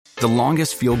The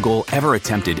longest field goal ever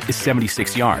attempted is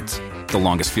 76 yards. The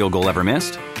longest field goal ever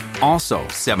missed? Also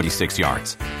 76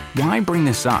 yards. Why bring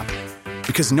this up?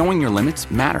 Because knowing your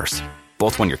limits matters,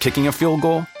 both when you're kicking a field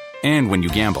goal and when you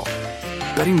gamble.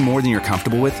 Betting more than you're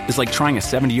comfortable with is like trying a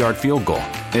 70-yard field goal.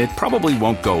 It probably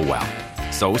won't go well.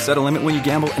 So set a limit when you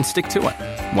gamble and stick to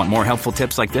it. Want more helpful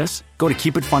tips like this? Go to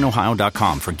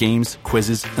keepitfunohio.com for games,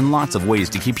 quizzes, and lots of ways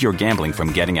to keep your gambling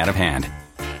from getting out of hand.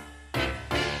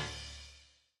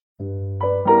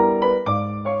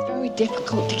 It's very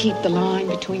difficult to keep the line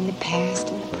between the past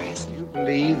and the present. You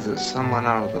believe that someone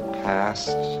out of the past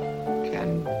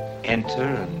can enter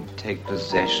and take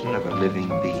possession of a living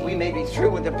being? We may be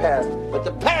through with the past, but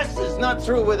the past is not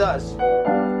through with us.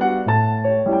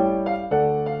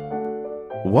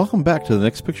 Welcome back to The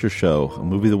Next Picture Show, a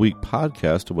Movie of the Week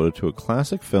podcast devoted to a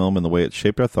classic film and the way it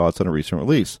shaped our thoughts on a recent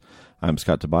release. I'm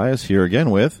Scott Tobias, here again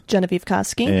with Genevieve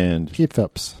Koski and Pete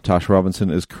Phipps. Tasha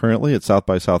Robinson is currently at South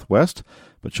by Southwest,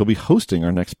 but she'll be hosting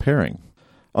our next pairing.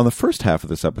 On the first half of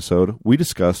this episode, we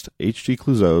discussed H.G.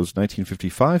 Clouseau's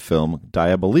 1955 film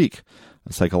Diabolique,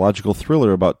 a psychological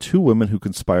thriller about two women who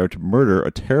conspire to murder a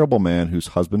terrible man who's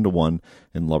husband to one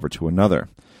and lover to another.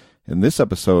 In this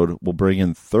episode, we'll bring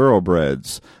in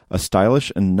Thoroughbreds, a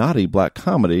stylish and naughty black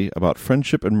comedy about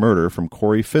friendship and murder from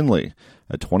Corey Finley,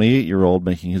 a 28-year-old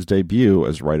making his debut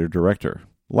as writer-director.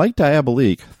 Like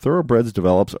Diabolique, Thoroughbreds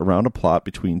develops around a plot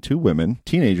between two women,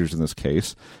 teenagers in this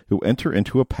case, who enter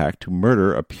into a pact to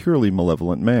murder a purely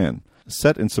malevolent man.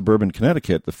 Set in suburban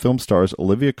Connecticut, the film stars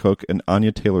Olivia Cooke and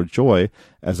Anya Taylor-Joy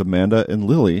as Amanda and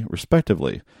Lily,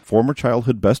 respectively, former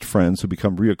childhood best friends who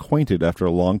become reacquainted after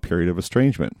a long period of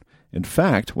estrangement. In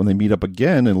fact, when they meet up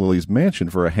again in Lily's mansion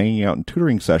for a hanging out and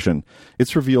tutoring session,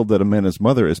 it's revealed that Amanda's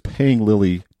mother is paying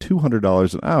Lily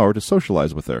 $200 an hour to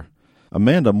socialize with her.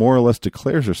 Amanda more or less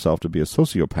declares herself to be a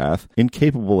sociopath,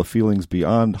 incapable of feelings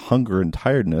beyond hunger and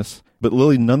tiredness, but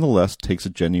Lily nonetheless takes a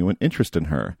genuine interest in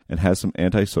her and has some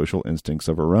antisocial instincts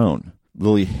of her own.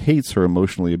 Lily hates her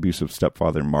emotionally abusive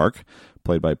stepfather Mark,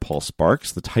 played by Paul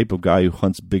Sparks, the type of guy who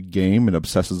hunts big game and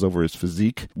obsesses over his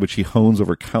physique, which he hones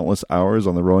over countless hours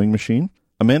on the rowing machine.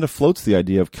 Amanda floats the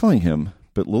idea of killing him,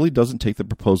 but Lily doesn't take the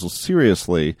proposal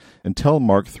seriously until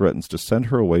Mark threatens to send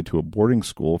her away to a boarding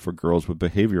school for girls with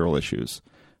behavioral issues.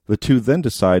 The two then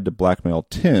decide to blackmail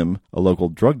Tim, a local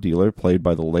drug dealer played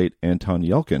by the late Anton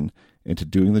Yelkin, into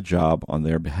doing the job on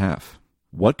their behalf.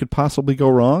 What could possibly go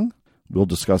wrong? We'll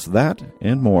discuss that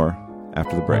and more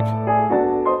after the break.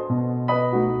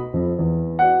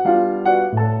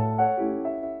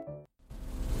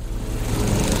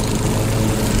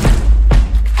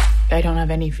 I don't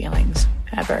have any feelings,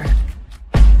 ever.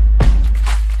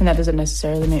 And that doesn't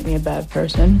necessarily make me a bad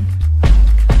person.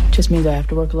 It just means I have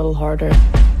to work a little harder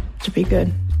to be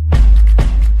good.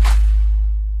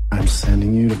 I'm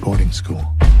sending you to boarding school.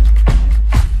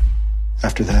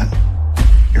 After that,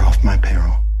 you're off my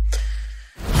payroll.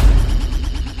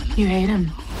 You hate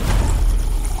him.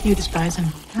 You despise him.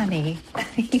 Honey,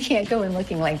 you can't go in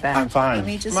looking like that. I'm fine. Let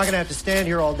me just... I'm not going to have to stand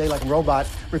here all day like a robot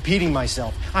repeating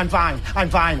myself. I'm fine. I'm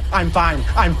fine. I'm fine.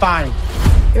 I'm fine.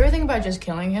 You ever think about just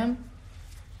killing him?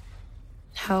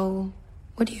 How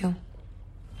would you?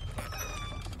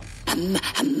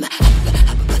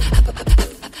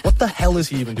 What the hell is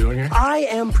he even doing here? I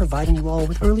am providing you all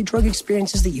with early drug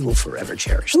experiences that you will forever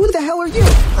cherish. Who the hell are you?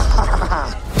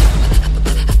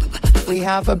 We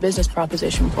have a business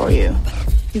proposition for you.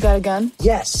 You got a gun?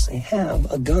 Yes, I have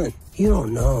a gun. You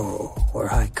don't know where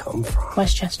I come from.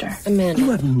 Westchester. Amanda.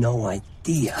 You have no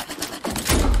idea.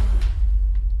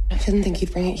 I didn't think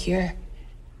you'd bring it here.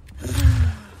 You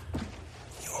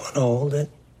want to hold it?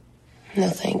 No,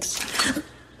 thanks.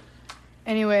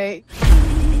 Anyway,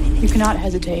 you cannot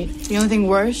hesitate. The only thing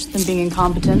worse than being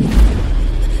incompetent,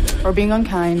 or being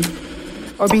unkind,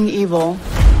 or being evil,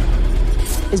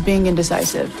 is being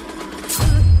indecisive.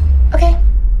 Okay.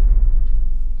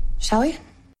 Shall we?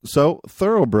 So,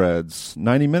 Thoroughbreds,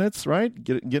 90 minutes, right?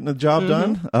 Getting the job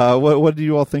done. What do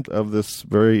you all think of this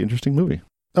very interesting movie?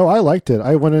 Oh, I liked it.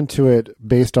 I went into it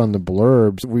based on the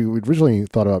blurbs. We originally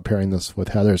thought about pairing this with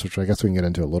Heathers, which I guess we can get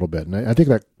into a little bit. And I think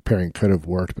that pairing could have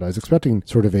worked, but I was expecting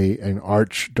sort of an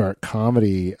arch dark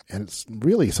comedy, and it's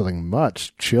really something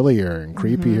much chillier and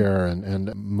creepier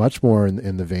and much more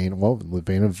in the vein, the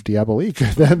vein of Diabolique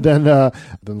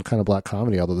than kind of black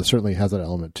comedy, although this certainly has that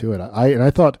element to it. I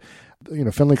thought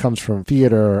Finley comes from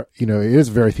theater. It is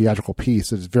a very theatrical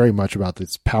piece. It's very much about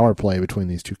this power play between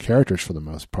these two characters for the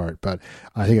most part. But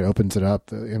I think it opens it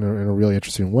up in a really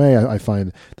interesting way. I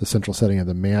find the central setting of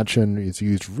the mansion is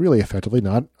used really effectively,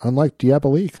 not unlike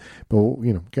Diabolique. But,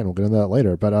 again, we'll get into that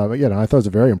later. But I thought it was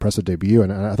a very impressive debut.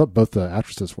 And I thought both the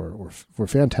actresses were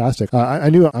fantastic. I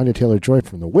knew Anya Taylor-Joy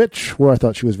from The Witch, where I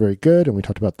thought she was very good. And we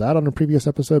talked about that on a previous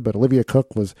episode. But Olivia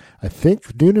Cooke was, I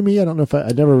think, new to me. I don't know if I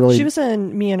never really... She was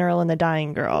in Me and Earl and the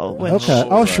Dying Girl. Which... Okay.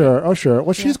 Oh, sure.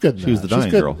 Well, she's good in that. She was the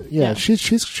Dying Girl. Yeah,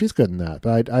 she's good in that.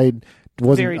 But I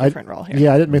wasn't... Very different role here.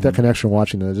 Yeah, I didn't make that connection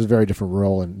watching it. It's a very different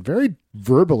role and very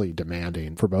verbally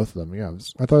demanding for both of them. Yeah,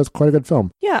 I thought it was quite a good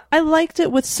film. Yeah, I liked it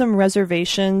with some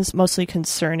reservations, mostly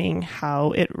concerning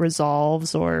how it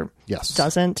resolves or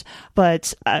doesn't.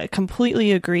 But I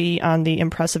completely agree on the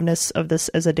impressiveness of this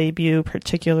as a debut,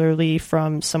 particularly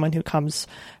from someone who comes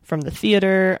from the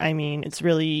theater. I mean, it's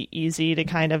really easy to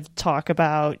kind of talk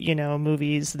about,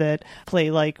 movies that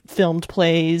play like filmed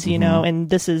plays, and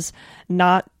this is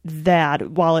not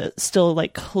that, while it's still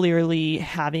like clearly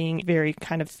having very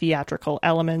kind of theatrical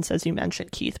elements, as you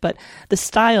mentioned, Keith. But the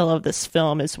style of this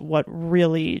film is what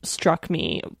really struck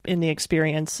me in the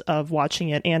experience of watching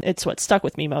it, and it's what stuck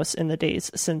with me most in the days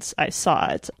since I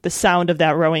saw it. The sound of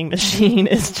that rowing machine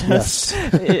is just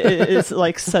it's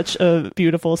like such a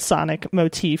beautiful sonic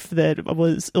motif that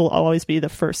will always be the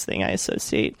first thing I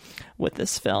associate with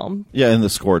this film. Yeah, and the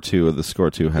score too. The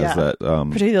score too has that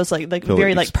particularly those like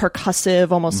very like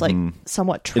percussive, almost like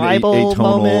somewhat tribal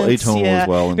moments. Atonal as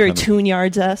well, very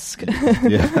Tune-Yards-esque.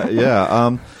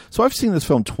 Yeah. So I've seen this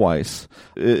film twice.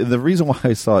 The reason why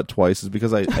I saw it twice is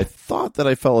because I thought that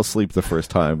I fell asleep the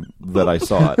first time that I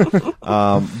saw it.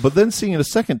 But then seeing it a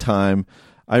second time,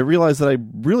 I realized that I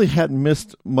really hadn't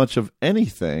missed much of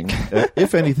anything,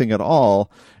 if anything at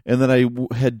all, and that I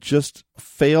had just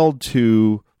failed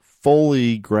to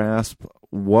fully grasp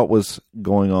what was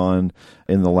going on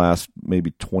in the last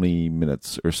maybe 20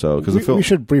 minutes or so. Because we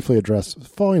should briefly address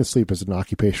falling asleep as an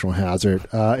occupational hazard.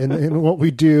 In what we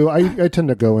do, I tend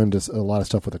to go into a lot of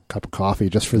stuff with a cup of coffee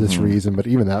just for this reason, but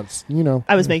even that's,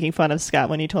 I was making fun of Scott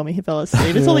when he told me he fell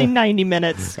asleep. It's only 90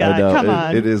 minutes, Scott. Come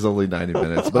on. It is only 90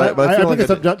 minutes. But I feel think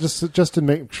like it's just to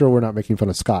make sure we're not making fun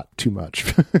of Scott too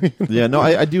much. Yeah, no,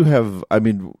 I do have,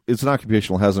 it's an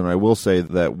occupational hazard. I will say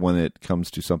that when it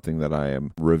comes to something that I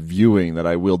am reviewing, that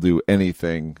I will do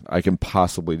anything I can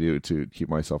possibly do to keep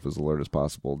myself as alert as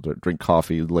possible. Drink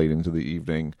coffee late into the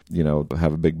evening,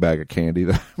 have a big bag of candy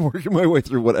that I'm working my way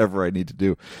through whatever I need to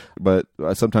do. But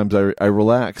sometimes I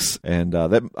relax, and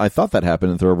that I thought that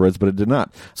happened in Thoroughbreds, but it did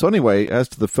not. So anyway, as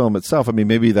to the film itself,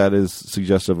 maybe that is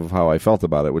suggestive of how I felt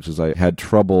about it, which is I had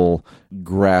trouble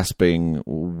grasping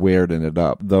where it ended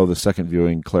up, though the second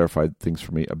viewing clarified things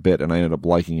for me a bit, and I ended up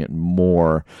liking it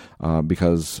more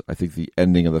because I think the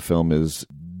ending of the film is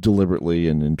deliberately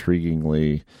and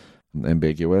intriguingly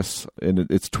ambiguous, and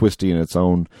it's twisty in its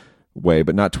own way,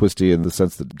 but not twisty in the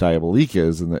sense that Diabolique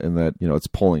is, in that it's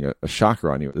pulling a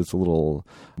shocker on you. It's a little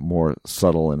more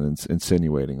subtle and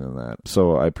insinuating than that.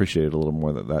 So I appreciate it a little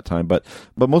more that time, but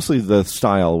mostly the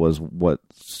style was what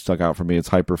stuck out for me. It's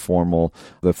hyper formal.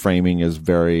 The framing is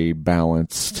very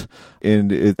balanced,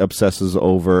 and it obsesses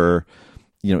over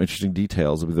interesting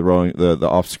details. The rowing, the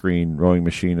off-screen rowing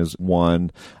machine is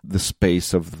one. The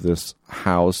space of this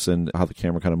house and how the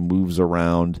camera kind of moves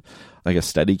around, I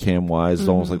guess Steadicam wise, is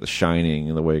almost like The Shining,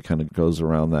 and the way it kind of goes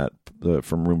around that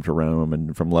from room to room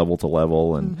and from level to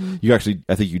level. And I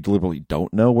think you deliberately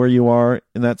don't know where you are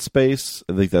in that space.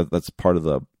 I think that's part of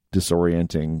the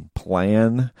disorienting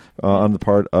plan on the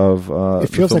part of it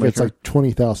feels like it's like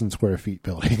 20,000 square feet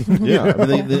building.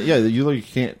 Yeah, you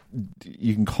can't.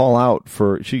 You can call out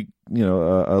for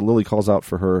Lily calls out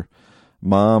for her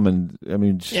mom, and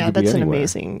she could be anywhere.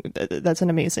 That's an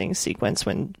amazing sequence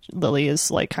when Lily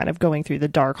is like kind of going through the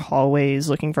dark hallways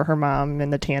looking for her mom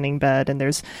in the tanning bed, and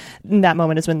that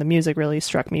moment is when the music really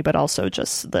struck me, but also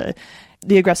just the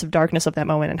aggressive darkness of that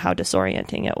moment and how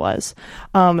disorienting it was.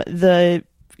 The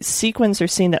sequence or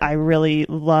scene that I really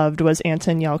loved was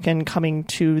Anton Yelchin coming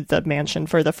to the mansion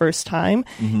for the first time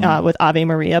with Ave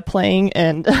Maria playing,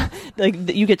 and like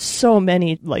you get so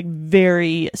many like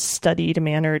very studied,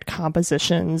 mannered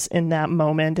compositions in that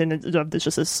moment, and there's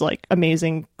just this like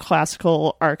amazing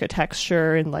classical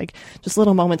architecture and like just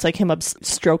little moments like him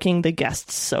stroking the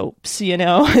guest's soaps,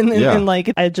 and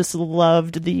like I just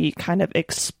loved the kind of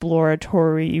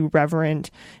exploratory,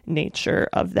 reverent nature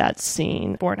of that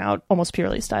scene, borne out almost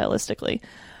purely stylistically.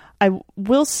 I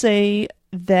will say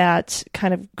that,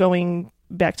 kind of going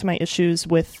back to my issues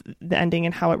with the ending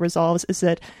and how it resolves, is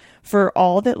that for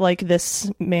all that like this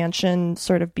mansion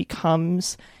sort of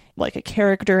becomes like a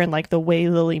character, and like the way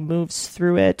Lily moves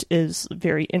through it is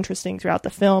very interesting throughout the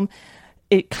film.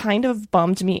 It kind of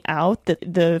bummed me out that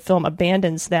the film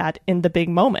abandons that in the big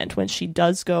moment when she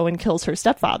does go and kills her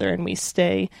stepfather, and we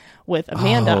stay with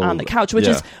Amanda on the couch, which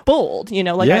is bold, you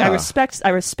know, like I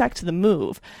respect the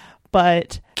move.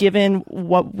 But given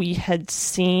what we had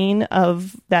seen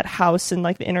of that house and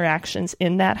like the interactions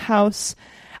in that house,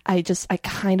 I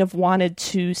kind of wanted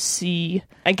to see,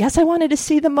 I guess I wanted to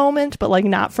see the moment, but like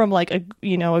not from like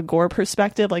a gore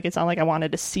perspective. Like it's not like I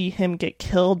wanted to see him get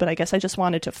killed, but I guess I just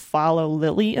wanted to follow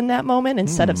Lily in that moment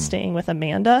instead of staying with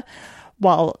Amanda,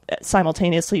 while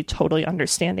simultaneously totally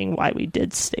understanding why we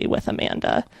did stay with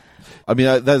Amanda. I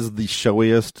mean, that's the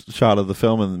showiest shot of the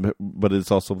film, but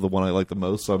it's also the one I like the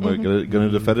most, so I'm going to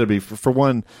defend it. I mean, for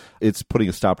one, it's putting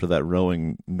a stop to that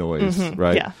rowing noise,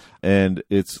 right? Yeah. And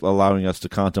it's allowing us to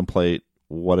contemplate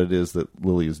what it is that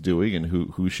Lily is doing and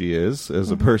who she is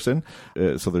as a person.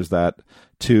 So there's that,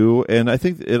 too. And I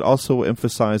think it also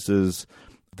emphasizes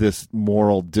this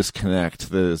moral disconnect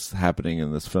that is happening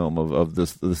in this film of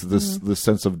this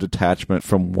sense of detachment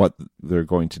from what they're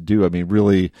going to do. I mean,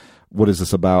 really, what is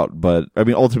this about? But I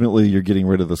mean, ultimately, you're getting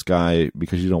rid of this guy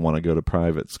because you don't want to go to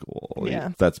private school.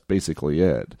 Yeah, that's basically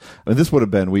it. I mean, this would have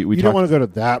been we don't want to go to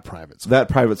that private school. That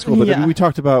private school, but I mean, we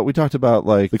talked about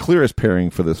like the clearest pairing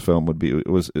for this film would be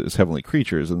was Heavenly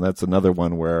Creatures, and that's another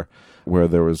one where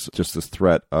there was just this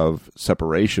threat of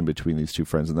separation between these two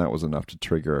friends, and that was enough to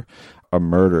trigger a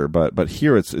murder. But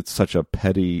here it's such a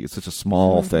petty, it's such a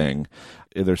small thing.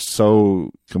 They're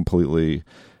so completely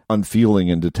unfeeling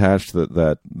and detached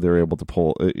that they're able to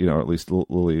pull, you know, at least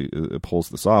Lily pulls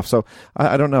this off. So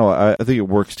I don't know. I think it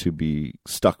works to be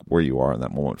stuck where you are in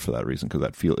that moment for that reason,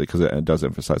 because it does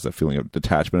emphasize that feeling of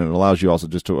detachment, and it allows you also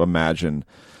just to imagine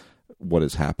what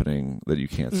is happening that you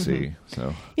can't see.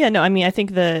 So yeah, no, I mean, I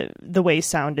think the way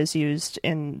sound is used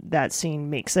in that scene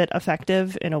makes it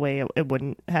effective in a way it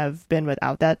wouldn't have been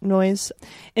without that noise.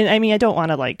 And I mean, I don't want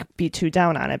to like be too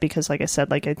down on it, because like I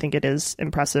said, like I think it is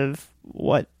impressive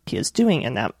what he is doing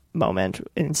in that moment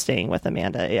in staying with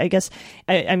Amanda. I guess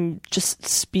I'm just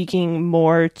speaking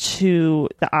more to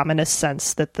the ominous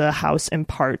sense that the house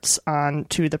imparts on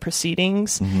to the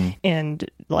proceedings, and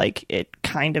like it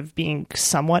kind of being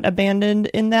somewhat abandoned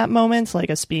in that moment,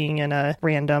 like us being in a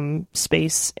random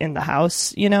space in the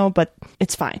house, you know, but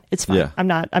it's fine. Yeah. I'm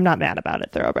not mad about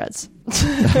it, Thoroughbreds.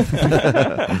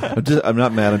 I'm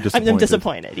not mad. I'm disappointed. I'm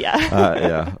disappointed.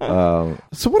 Yeah.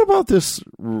 So what about this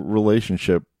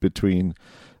relationship between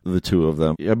the two of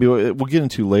them? I mean, we'll get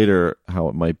into later how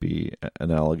it might be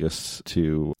analogous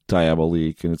to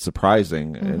Diabolique, and it's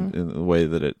surprising in the way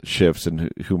that it shifts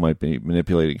and who might be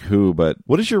manipulating who. But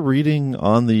what is your reading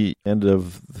on the end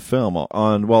of the film?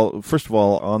 First of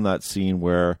all, on that scene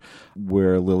where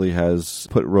Lily has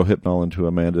put Rohypnol into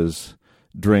Amanda's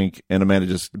drink, and Amanda,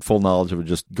 just full knowledge of it,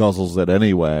 just guzzles it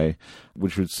anyway,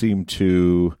 which would seem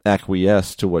to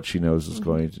acquiesce to what she knows is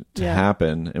going to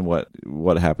happen. And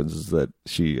what happens is that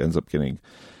she ends up getting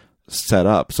set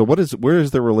up. So where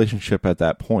is their relationship at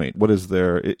that point? What is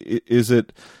is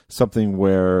it something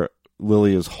where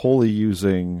Lily is wholly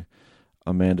using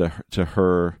Amanda to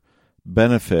her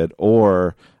benefit,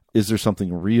 or is there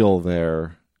something real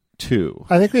there too?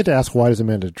 I think we have to ask, why does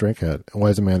Amanda drink it? Why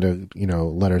does Amanda,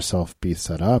 let herself be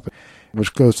set up?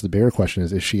 Which goes to the bigger question: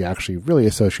 is she actually really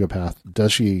a sociopath?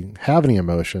 Does she have any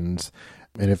emotions?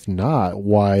 And if not,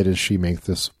 why does she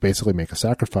basically make a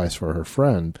sacrifice for her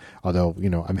friend? Although,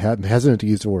 I'm hesitant to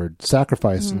use the word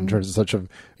sacrifice in terms of such an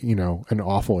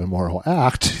awful, immoral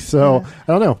act. So I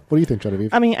don't know. What do you think,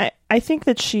 Genevieve? I mean, I think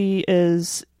that she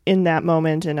is, in that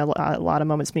moment and a lot of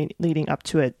moments leading up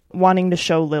to it, wanting to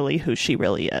show Lily who she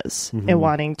really is, and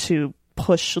wanting to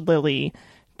push Lily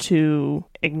to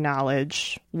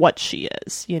acknowledge what she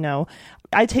is.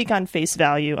 I take on face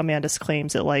value Amanda's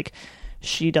claims that like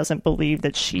she doesn't believe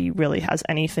that she really has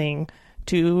anything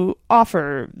to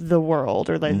offer the world,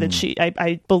 or like that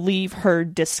I believe her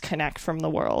disconnect from the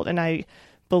world, and I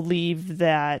believe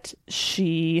that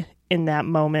she in that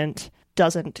moment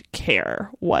doesn't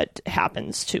care what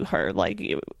happens to her. Like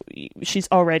she's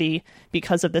already,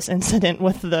 because of this incident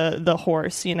with the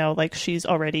horse, like she's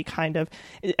already kind of,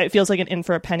 it feels like an in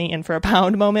for a penny, in for a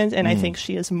pound moment. And I think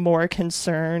she is more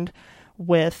concerned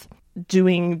with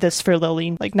doing this for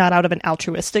Lily, like not out of an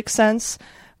altruistic sense,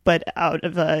 but out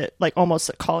of a, like almost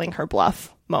a calling her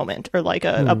bluff moment, or like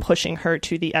a pushing her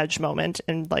to the edge moment,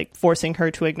 and like forcing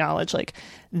her to acknowledge like,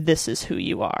 this is who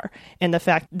you are. And the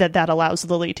fact that allows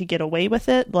Lily to get away with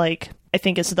it, like I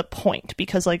think is the point,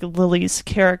 because like Lily's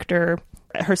character,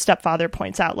 her stepfather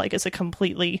points out, like, is a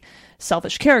completely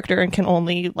selfish character and can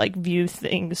only like view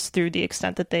things through the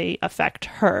extent that they affect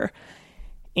her.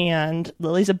 And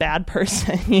Lily's a bad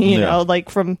person, you know, like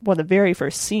from one of the very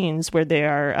first scenes where they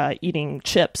are eating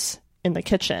chips in the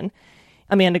kitchen.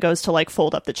 Amanda goes to like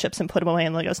fold up the chips and put them away,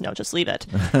 and Lily goes, no, just leave it.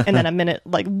 And then a minute,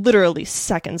 like literally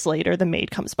seconds later, the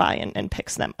maid comes by and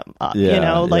picks them up, you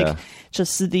know, like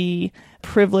just the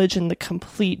privilege and the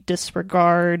complete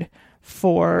disregard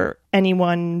for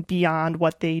anyone beyond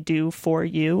what they do for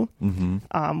you,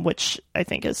 which I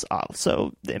think is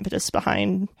also the impetus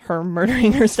behind her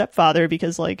murdering her stepfather,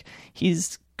 because like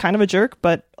he's kind of a jerk,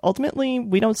 but ultimately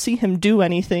we don't see him do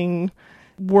anything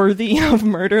worthy of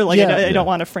murder. Like I don't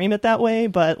want to frame it that way,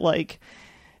 but like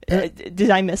did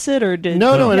I miss it or did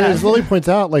no and as Lily points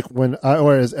out, like when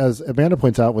or as Amanda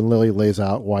points out, when Lily lays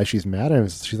out why she's mad at him,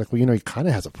 she's like, well, you know, he kind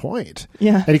of has a point.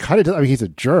 And he kind of does. I mean, he's a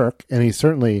jerk, and he's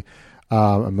certainly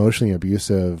emotionally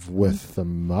abusive with the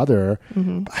mother.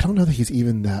 But I don't know that he's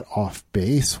even that off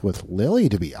base with Lily,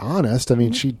 to be honest. I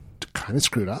mean, she kind of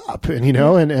screwed up, and you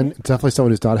know, and definitely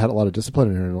someone who's not had a lot of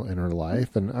discipline in her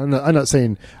life. And I'm not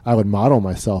saying I would model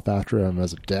myself after him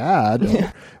as a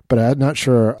dad, but I'm not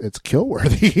sure it's kill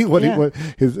worthy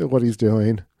what he's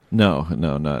doing. No,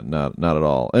 not at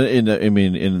all. And I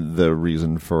mean, the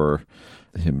reason for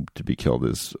him to be killed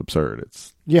is absurd.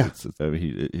 It's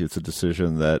a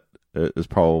decision that is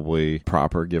probably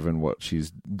proper given what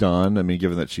she's done. I mean,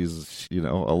 given that she's, you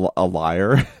know, a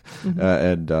liar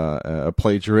and a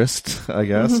plagiarist, I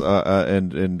guess,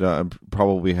 and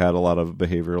probably had a lot of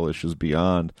behavioral issues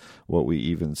beyond what we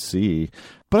even see.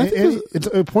 But I think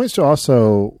it points to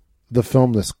also the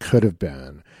film this could have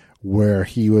been, where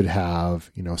he would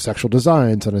have, you know, sexual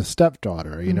designs on his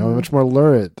stepdaughter, you know, a much more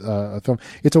lurid film.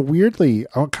 It's a weirdly,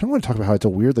 I kind of want to talk about how it's a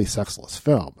weirdly sexless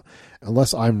film,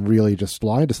 unless I'm really just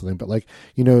blind to something. But like,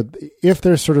 you know, if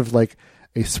there's sort of like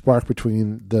a spark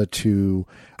between the two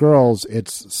girls,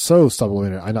 it's so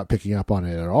subliminal. I'm not picking up on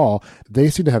it at all.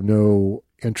 They seem to have no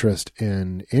interest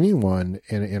in anyone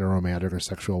in a romantic or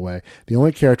sexual way. The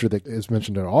only character that is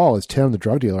mentioned at all is Tim, the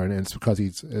drug dealer, and it's because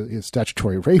he's a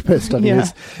statutory rapist. I mean,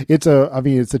 it's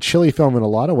a chilly film in a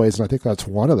lot of ways, and I think that's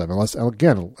one of them. Unless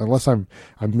I'm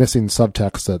missing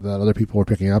subtext that other people are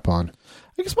picking up on.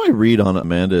 I guess my read on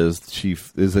Amanda is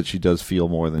that she does feel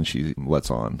more than she lets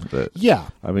on.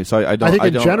 I mean, so I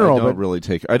don't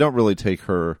really take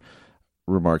her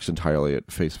remarks entirely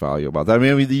at face value about that. I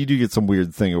mean, you do get some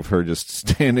weird thing of her just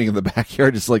standing in the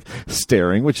backyard, just like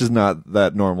staring, which is not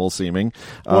that normal seeming.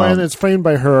 Well, and it's framed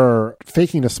by her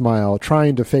faking a smile,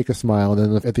 trying to fake a smile, and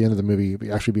then at the end of the movie,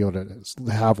 actually be able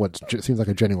to have what seems like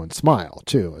a genuine smile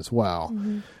too, as well.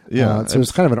 So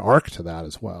there's kind of an arc to that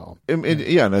as well. And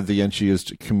at the end, she is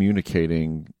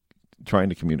trying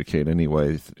to communicate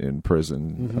anyway in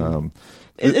prison.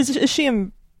 Is she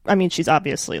in? I mean, she's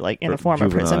obviously like in a former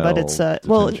prison, but it's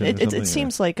it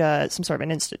seems like some sort of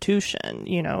an institution,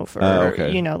 you know, for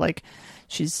you know, like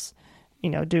she's,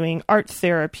 you know, doing art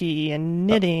therapy and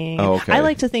knitting. I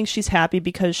like to think she's happy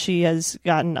because she has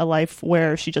gotten a life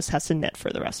where she just has to knit for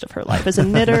the rest of her life. As a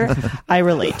knitter, I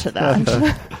relate to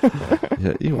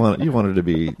that. You want her to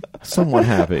be somewhat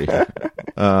happy.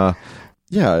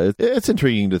 It's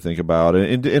intriguing to think about,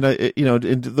 and you know,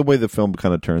 and the way the film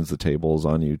kind of turns the tables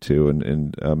on you too,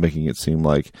 and making it seem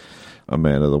like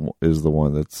Amanda is the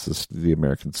one that's just the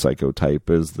American Psycho type,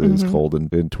 is cold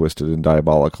and twisted and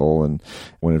diabolical, and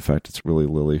when in fact it's really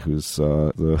Lily who's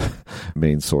the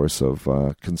main source of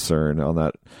concern on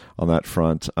that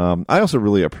front. I also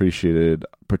really appreciated,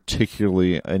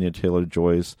 particularly Anya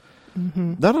Taylor-Joy's.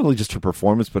 Not only just her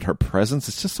performance, but her presence.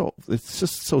 It's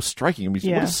just so striking. I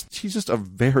mean, she's just a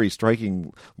very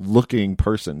striking looking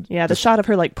person. Yeah, the shot of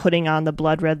her like putting on the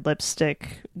blood red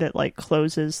lipstick that like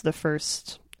closes the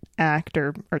first act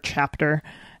or chapter,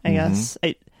 I guess.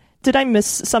 Did I miss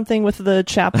something with the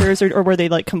chapters, or were they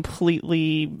like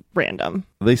completely random?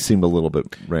 They seemed a little bit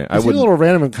random. They seemed a little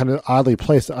random and kind of oddly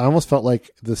placed. I almost felt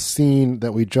like the scene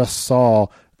that we just saw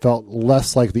felt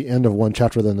less like the end of one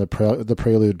chapter than the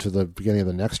prelude to the beginning of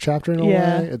the next chapter in a way.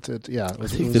 I think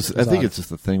it's just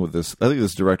the thing with this. I think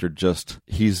this director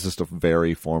he's just a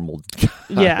very formal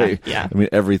guy. I mean,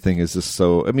 everything is just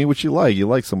so. I mean, which you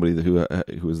like somebody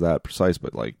who is that precise,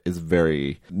 but like is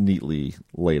very neatly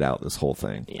laid out. This whole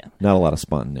thing. Not a lot of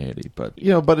spontaneity, but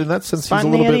you know, but in that sense,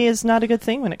 spontaneity is not a good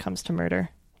thing when it comes to murder.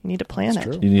 You need to plan it.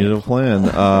 True. You need a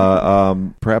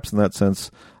plan. Perhaps in that sense,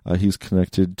 he's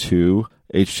connected to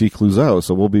H.G. Clouseau.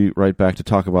 So we'll be right back to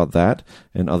talk about that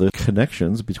and other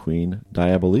connections between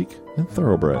Diabolique and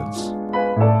Thoroughbreds.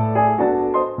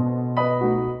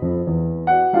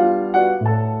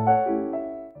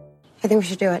 I think we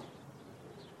should do it.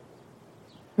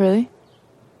 Really?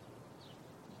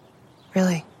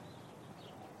 Really.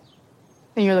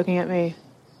 And you're looking at me.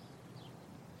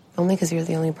 Only because you're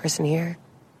the only person here.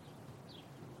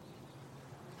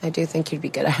 I do think you'd be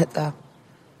good at it, though.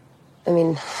 I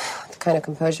mean, the kind of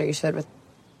composure you showed with...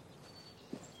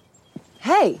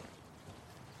 Hey!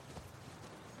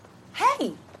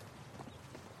 Hey!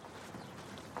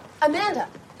 Amanda!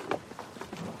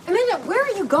 Amanda, where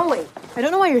are you going? I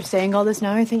don't know why you're saying all this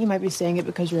now. I think you might be saying it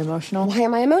because you're emotional. Why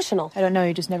am I emotional? I don't know.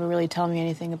 You just never really tell me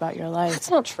anything about your life. That's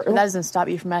not true. But that doesn't stop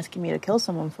you from asking me to kill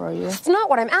someone for you. That's not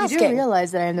what I'm asking. You do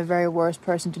realize that I am the very worst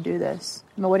person to do this.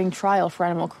 I'm awaiting trial for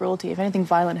animal cruelty. If anything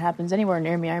violent happens anywhere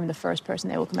near me, I am the first person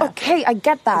they will come after. Okay, I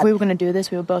get that. If we were going to do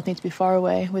this, we would both need to be far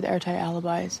away with airtight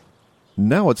alibis.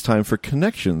 Now it's time for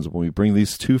Connections, when we bring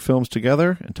these two films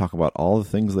together and talk about all the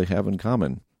things they have in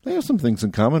common. They have some things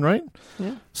in common, right?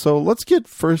 Yeah. So let's get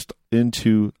first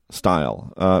into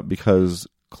style, because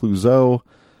Clouseau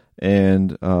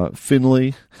and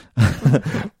Finley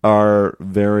are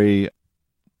very...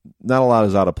 Not a lot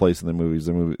is out of place in the movies.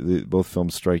 Both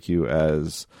films strike you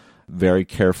as very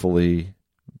carefully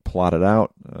plotted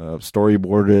out,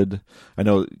 storyboarded. I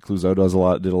know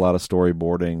Clouseau did a lot of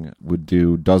storyboarding, would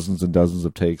do dozens and dozens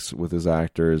of takes with his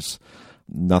actors.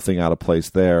 Nothing out of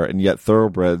place there, and yet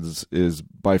Thoroughbreds is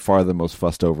by far the most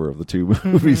fussed over of the two movies.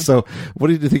 Mm-hmm. So, what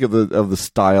did you think of the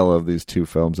style of these two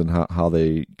films and how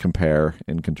they compare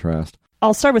and contrast?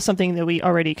 I'll start with something that we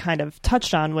already kind of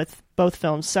touched on with both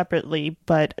films separately,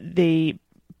 but they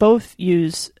both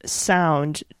use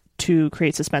sound to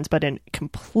create suspense, but in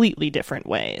completely different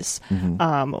ways,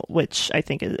 mm-hmm. Which I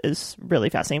think is really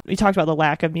fascinating. We talked about the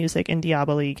lack of music in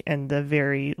Diabolique and the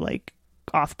very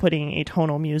off-putting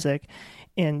atonal music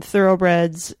in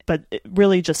Thoroughbreds, but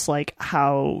really just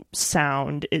how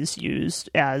sound is used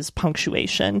as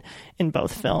punctuation in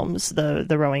both films, the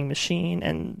rowing machine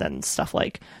and then stuff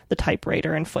like the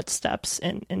typewriter and footsteps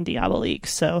in Diabolique.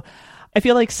 So I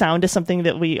feel like sound is something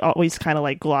that we always kind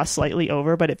of gloss slightly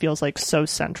over, but it feels so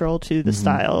central to the mm-hmm.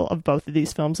 style of both of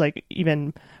these films,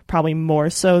 even probably more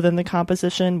so than the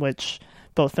composition, which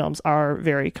both films are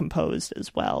very composed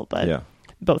as well. But yeah.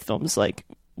 Both films,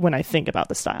 when I think about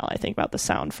the style, I think about the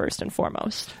sound first and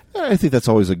foremost. I think that's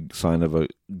always a sign of a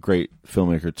great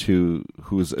filmmaker, too,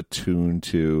 who is attuned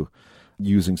to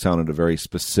using sound in a very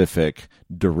specific,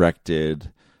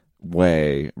 directed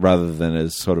way, rather than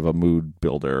as sort of a mood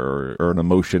builder or an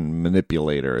emotion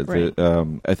manipulator. Right.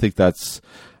 I think that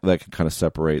can kind of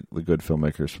separate the good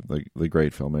filmmakers from the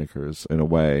great filmmakers in a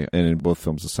way. And in both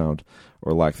films, the sound,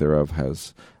 or lack thereof,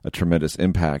 has a tremendous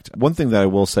impact. One thing that I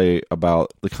will say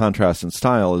about the contrast in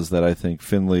style is that I think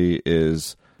Finley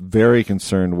is very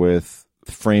concerned with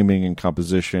framing and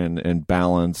composition and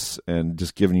balance, and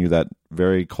just giving you that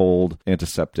very cold,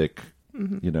 antiseptic,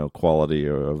 mm-hmm. Quality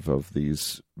of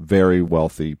these very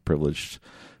wealthy, privileged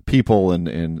people and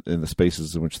in the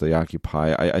spaces in which they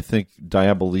occupy. I think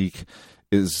Diabolique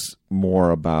is more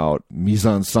about mise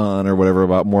en scène or whatever,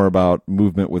 more about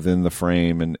movement within the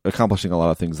frame and accomplishing a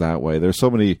lot of things that way. There's so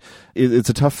many... It's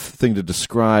a tough thing to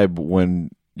describe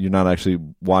when you're not actually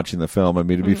watching the film. I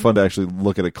mean, it'd be fun to actually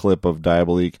look at a clip of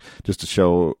Diabolique just to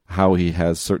show how he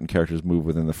has certain characters move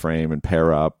within the frame and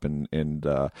pair up, and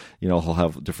he'll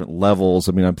have different levels.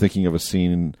 I mean, I'm thinking of a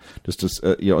scene, just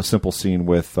a simple scene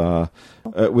with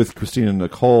Christine and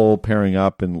Nicole pairing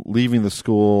up and leaving the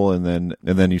school, and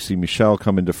then you see Michelle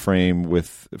come into framed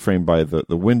by the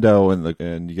window,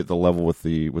 and you get the level with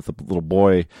the little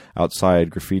boy outside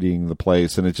graffitiing the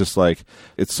place, and it's just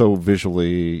it's so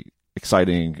visually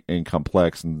exciting and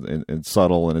complex and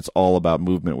subtle, and it's all about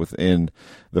movement within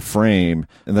the frame,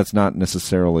 and that's not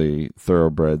necessarily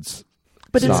Thoroughbreds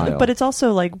style. But it's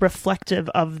also reflective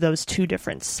of those two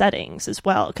different settings as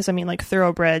well, because I mean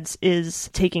Thoroughbreds is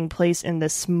taking place in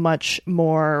this much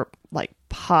more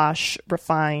posh,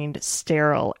 refined,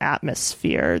 sterile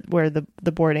atmosphere, where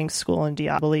the boarding school in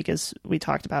Diabolique, as we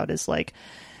talked about, is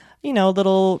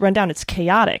little rundown. It's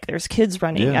chaotic. There's kids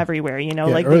running everywhere.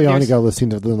 Early on, you got the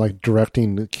scene of them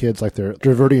directing the kids they're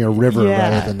diverting a river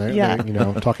rather than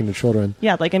they're talking to children.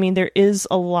 Yeah, there is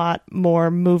a lot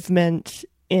more movement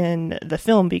in the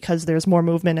film because there's more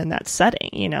movement in that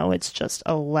setting. It's just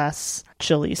a less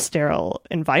chilly, sterile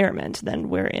environment than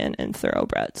we're in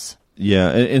Thoroughbreds. Yeah,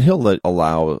 and he'll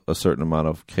allow a certain amount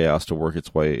of chaos to work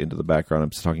its way into the background.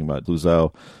 I'm just talking about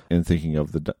Clouseau and thinking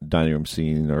of the dining room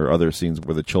scene or other scenes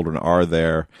where the children are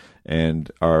there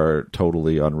and are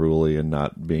totally unruly and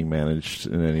not being managed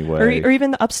in any way. Or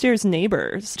even the upstairs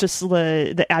neighbors, just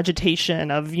the agitation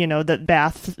of, the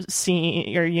bath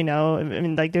scene,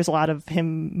 or, there's a lot of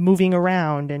him moving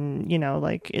around, and,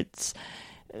 it's...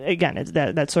 again, it's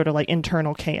that sort of like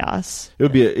internal chaos. It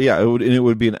would be it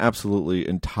would be an absolutely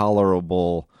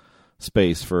intolerable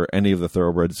space for any of the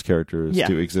Thoroughbreds characters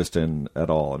to exist in at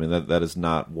all. I mean, that is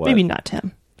not what... Maybe not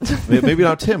Tim. Maybe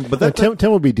not Tim, but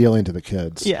Tim would be dealing to the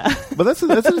kids. Yeah. But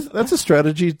that's a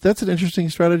strategy. That's an interesting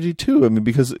strategy too. I mean,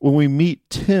 because when we meet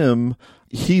Tim,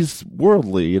 he's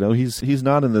worldly. You know, he's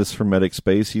not in this hermetic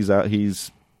space. He's out.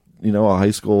 He's a high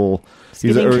school.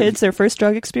 He's giving kids their first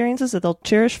drug experiences that they'll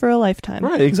cherish for a lifetime.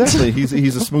 Right. Exactly.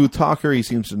 He's a smooth talker. He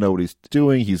seems to know what he's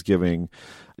doing. He's giving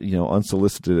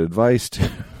unsolicited advice to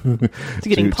Lily.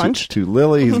 He's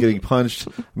getting punched.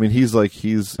 I mean, he's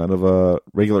kind of a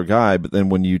regular guy, but then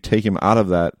when you take him out of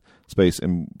that space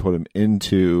and put him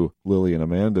into Lily and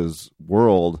Amanda's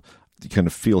world, you kind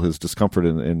of feel his discomfort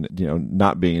in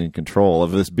not being in control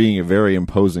of this being a very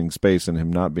imposing space and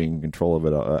him not being in control of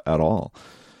it at all.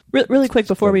 Really quick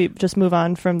before we just move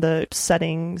on from the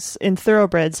settings in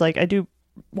Thoroughbreds, like I do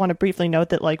want to briefly note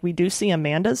that like we do see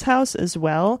Amanda's house as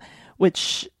well,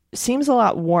 which seems a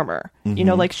lot warmer. Mm-hmm.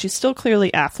 Like she's still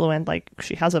clearly affluent. Like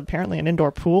she has apparently an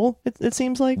indoor pool, it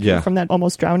seems like, from that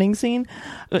almost drowning scene.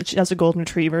 She has a golden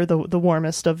retriever, the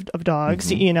warmest of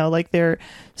dogs.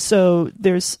 Mm-hmm.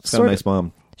 There's got a nice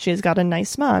mom. She has got a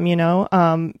nice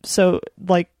mom, so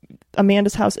like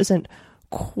Amanda's house isn't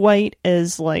quite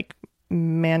as like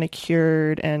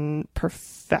manicured and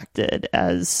perfected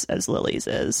as Lily's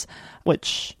is,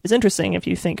 which is interesting if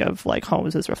you think of like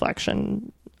Holmes'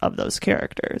 reflection of those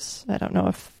characters. I don't know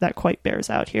if that quite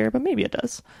bears out here, but maybe it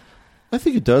does. I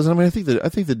think it does. I mean, I think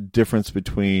the difference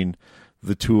between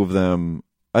the two of them,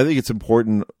 I think it's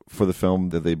important for the film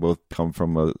that they both come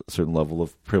from a certain level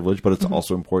of privilege, but it's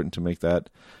also important to make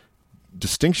that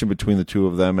distinction between the two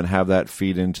of them and have that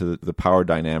feed into the power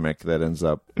dynamic that ends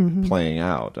up playing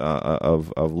out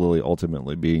of Lily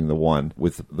ultimately being the one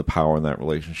with the power in that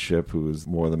relationship, who is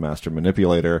more the master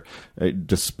manipulator,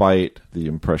 despite the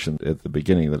impression at the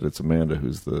beginning that it's Amanda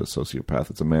who's the sociopath.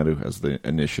 It's Amanda who has the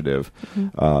initiative,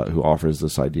 who offers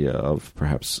this idea of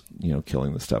perhaps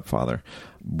killing the stepfather,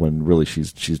 when really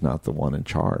she's not the one in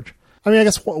charge. I mean, I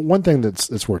guess one thing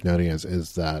that's worth noting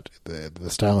is that the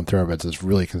style in Thoroughbreds is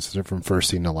really consistent from first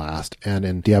scene to last. And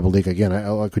in Diabolique, again,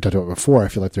 like we talked about before, I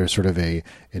feel like there's sort of a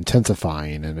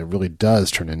intensifying, and it really does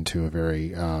turn into a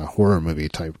very horror movie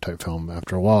type film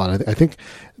after a while. And I think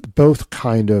both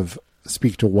kind of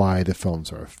speak to why the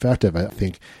films are effective. I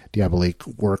think Diabolique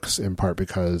works in part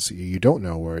because you don't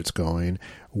know where it's going,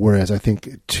 whereas I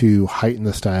think to heighten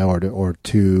the style or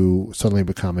to suddenly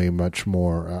become a much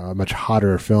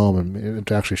hotter film and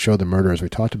to actually show the murder as we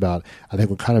talked about, I think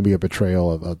would kind of be a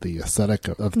betrayal of the aesthetic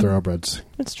of Thoroughbreds.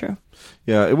 That's true.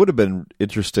 Yeah, it would have been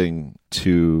interesting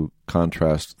to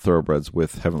contrast Thoroughbreds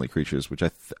with Heavenly Creatures, which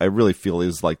I really feel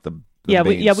is like the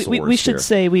we should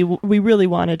say we really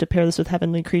wanted to pair this with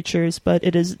Heavenly Creatures, but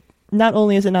it is not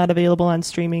only is it not available on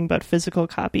streaming, but physical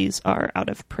copies are out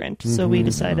of print. So we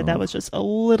decided that was just a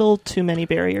little too many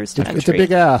barriers to entry. It's a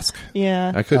big ask.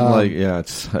 Yeah, I couldn't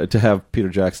it's to have Peter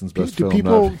Jackson's best film.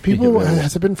 People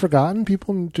has it been forgotten?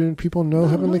 Do people know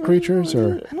Heavenly Creatures?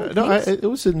 Or no, it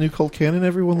was a new cult canon.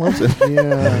 Everyone loves it.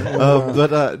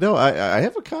 I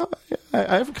have a copy.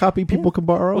 I have a copy people can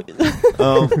borrow.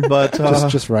 But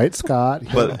just write Scott.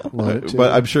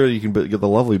 But I'm sure you can get the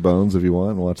Lovely Bones if you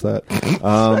want and watch that.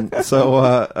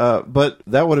 But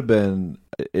that would have been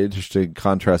an interesting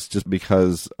contrast just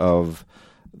because of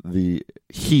the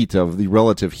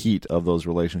relative heat of those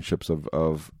relationships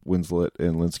of Winslet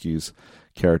and Linsky's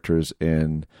characters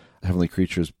in Heavenly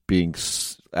Creatures being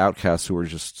outcasts who were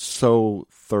just so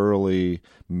thoroughly,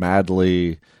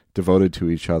 madly devoted to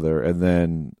each other, and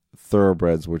then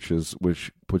Thoroughbreds,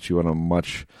 which puts you on a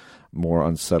much more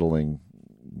unsettling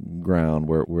ground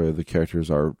where the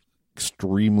characters are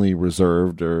extremely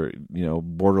reserved or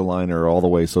borderline or all the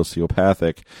way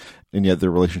sociopathic, and yet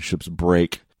their relationships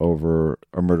break over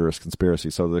a murderous conspiracy.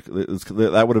 So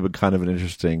that would have been kind of an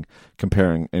interesting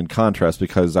comparing and contrast,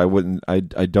 because I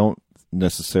don't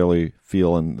necessarily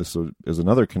feel, and this is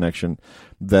another connection,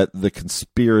 that the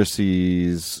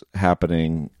conspiracies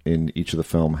happening in each of the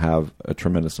film have a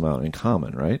tremendous amount in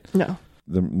common, right? No.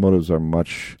 The motives are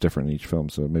much different in each film,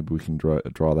 so maybe we can draw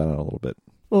that out a little bit.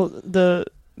 Well, the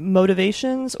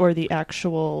motivations or the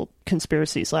actual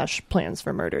conspiracy / plans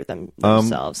for murder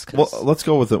themselves? Well, let's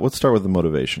start with the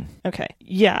motivation. Okay.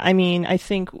 Yeah, I mean, I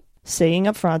think saying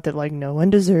up front that like no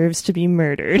one deserves to be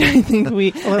murdered. I think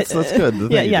that's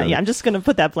good. Yeah. I'm just going to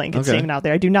put that blanket statement out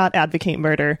there. I do not advocate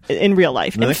murder in real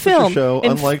life. The Next Picture Show,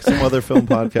 unlike some other film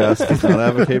podcasts, does not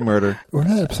advocate murder.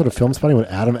 Remember that episode of Film Spotting when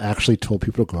Adam actually told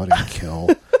people to go out and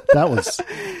kill? That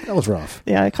was rough.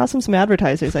 Yeah, it cost him some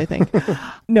advertisers, I think.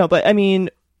 No, but I mean,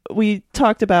 we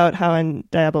talked about how in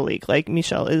Diabolique, like,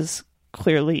 Michel is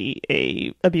clearly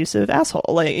a abusive asshole.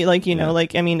 Like you know,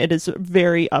 like, I mean, it is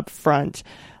very upfront,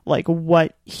 like,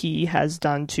 what he has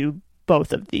done to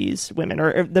both of these women, or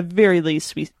at the very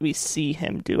least, we see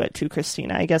him do it to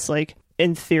Christina. I guess, like,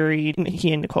 in theory,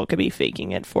 he and Nicole could be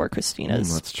faking it for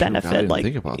Christina's benefit. I didn't like,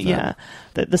 think about that. Yeah,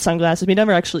 the sunglasses. We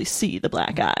never actually see the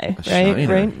black eye, right? Shiner.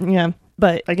 Right? Yeah.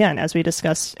 But again, as we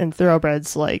discussed in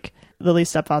Thoroughbreds, like, Lily's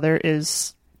stepfather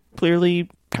is clearly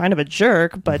kind of a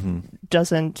jerk, but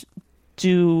doesn't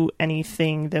do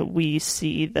anything that we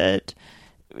see that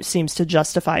seems to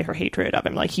justify her hatred of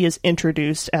him. Like, he is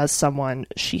introduced as someone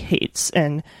she hates,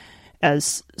 and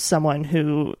as someone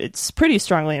who it's pretty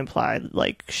strongly implied,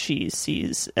 like, she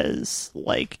sees as,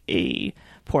 like, a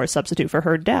poor substitute for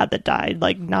her dad that died,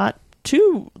 like, not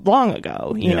too long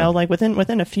ago, you know, like,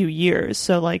 within a few years.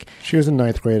 So, like, she was in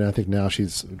 9th grade, and I think now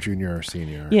she's junior or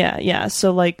senior. Yeah.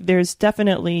 So, like, there's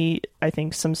definitely, I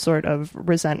think, some sort of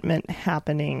resentment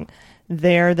happening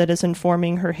there that is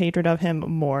informing her hatred of him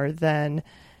more than,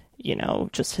 you know,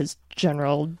 just his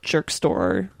general jerk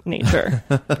store nature.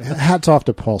 Hats off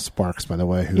to Paul Sparks, by the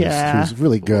way, who's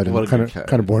really good and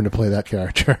kind of born to play that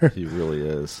character. He really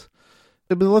is.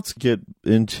 But let's get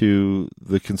into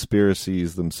the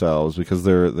conspiracies themselves, because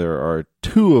there are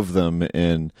two of them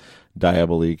in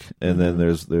Diabolique, and then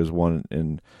there's one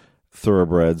in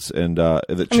Thoroughbreds, and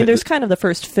there's kind of the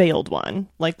first failed one,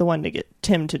 like the one to get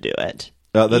Tim to do it.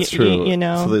 That's true. You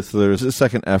know, so there's a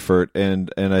second effort, and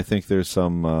I think there's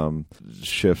some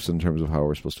shifts in terms of how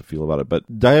we're supposed to feel about it.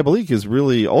 But Diabolique is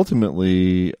really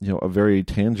ultimately, you know, a very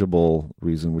tangible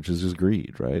reason, which is his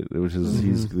greed, right? Which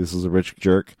is this is a rich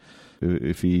jerk.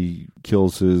 If he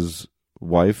kills his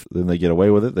wife, then they get away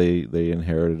with it. They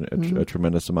inherit a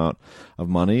tremendous amount of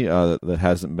money that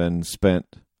hasn't been spent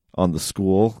on the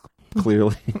school.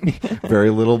 Clearly, very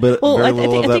little bit. Well, very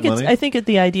little of that money. I think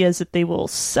the idea is that they will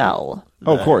sell.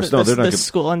 Of course, they're not the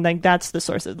school, and like that's the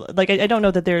source of. Like, I don't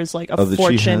know that there's like a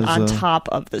fortune on top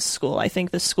of the school. I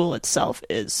think the school itself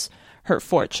is her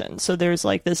fortune. So there's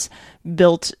like this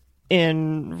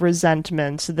built-in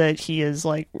resentment that he is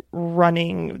like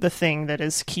running the thing that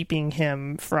is keeping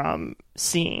him from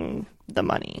seeing the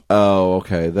money. Oh,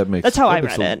 okay. That's how I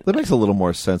read it. That makes a little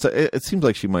more sense. It seems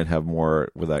like she might have more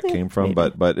where that came from,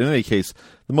 maybe. but in any case,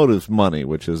 the motive is money,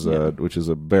 which is a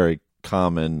very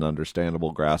common,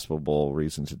 understandable, graspable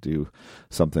reason to do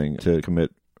something, to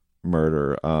commit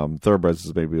murder. Thoroughbreds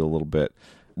is maybe a little bit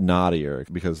naughtier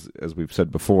because, as we've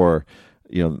said before,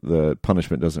 you know, the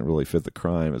punishment doesn't really fit the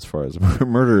crime as far as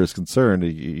murder is concerned.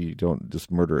 You don't just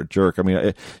murder a jerk. I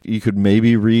mean, you could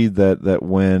maybe read that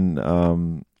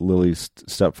when Lily's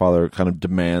stepfather kind of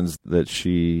demands that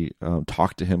she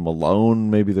talk to him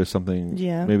alone, maybe there's something.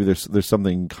 Yeah. Maybe there's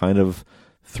something kind of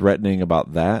threatening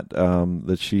about that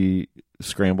that she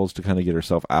scrambles to kind of get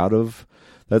herself out of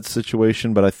that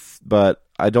situation. But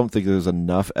I don't think there's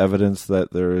enough evidence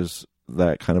that there is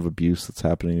that kind of abuse that's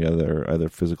happening either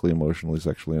physically, emotionally,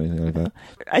 sexually, anything like that.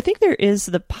 I think there is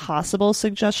the possible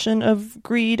suggestion of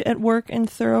greed at work in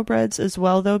Thoroughbreds as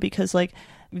well, though, because like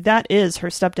that is her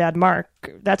stepdad Mark.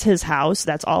 That's his house.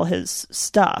 That's all his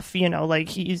stuff. You know, like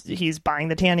he's buying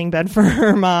the tanning bed for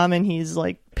her mom, and he's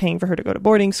like paying for her to go to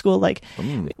boarding school. Like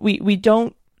we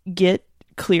don't get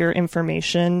clear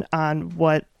information on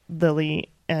what Lily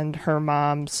and her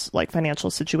mom's like financial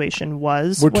situation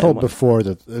was. We're told before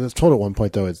that it's told at one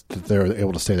point though is that they're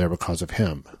able to stay there because of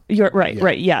him. You're right,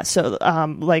 right, yeah. So,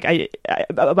 like I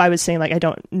was saying, like I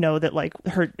don't know that like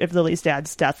if Lily's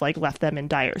dad's death like left them in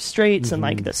dire straits, and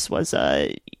like this was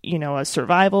a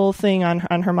survival thing on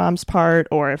her mom's part,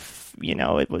 or if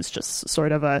it was just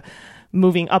sort of a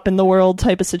moving up in the world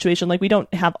type of situation. Like we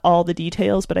don't have all the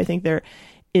details, but I think there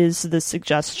is the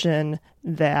suggestion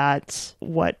that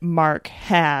what Mark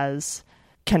has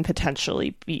can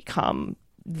potentially become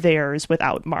theirs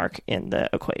without Mark in the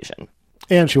equation.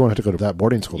 And she wanted to go to that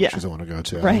boarding school that she doesn't want to go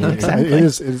to. Right, exactly. It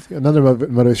is another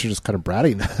motivation, just kind of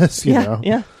brattiness, you know?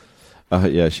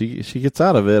 Yeah. She gets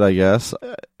out of it, I guess.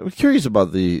 I'm curious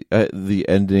about the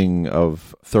ending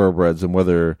of Thoroughbreds and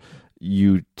whether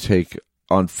you take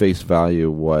on face value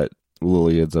what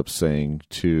Lily ends up saying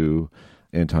to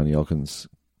Anton Yelkin's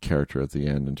character at the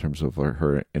end in terms of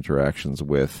her interactions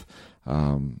with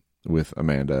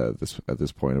Amanda at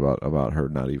this point about her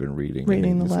not even reading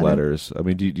the letters. I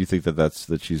mean, do you think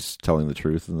that she's telling the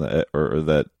truth and or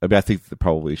that? I mean, I think that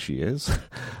probably she is,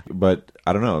 but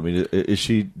I don't know. I mean, is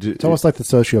she? It's almost like the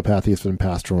sociopathy has been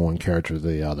passed from one character to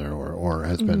the other, or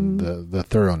has been the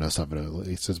thoroughness of it at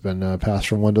least has been passed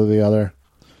from one to the other.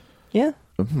 Yeah.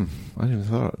 I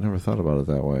never thought about it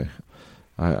that way.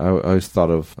 I always thought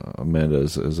of Amanda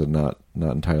as a not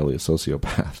entirely a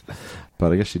sociopath.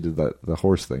 But I guess she did that. The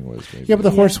horse thing was maybe. Yeah, but the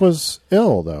horse was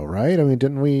ill, though, right? I mean,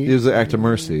 didn't we? It was an act of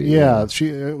mercy. Yeah,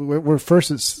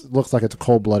 first it looks like it's a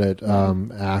cold-blooded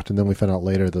act, and then we found out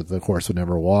later that the horse would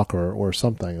never walk or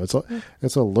something.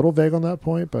 It's a little vague on that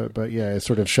point, but yeah, it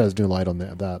sort of sheds new light on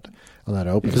that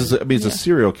opening. Because it's a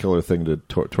serial killer thing to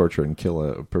torture and kill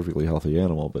a perfectly healthy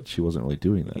animal, but she wasn't really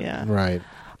doing that. Yeah, right.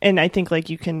 And I think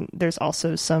there's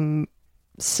also some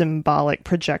symbolic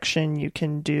projection you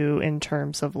can do in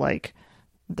terms of like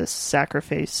the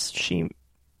sacrifice she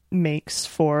makes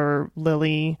for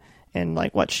Lily and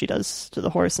like what she does to the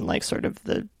horse and like sort of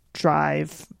the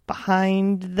drive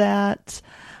behind that.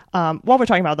 While we're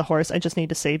talking about the horse, I just need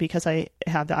to say, because I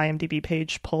have the IMDb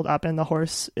page pulled up and the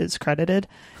horse is credited,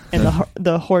 and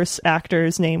the horse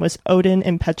actor's name was Odin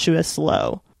Impetuous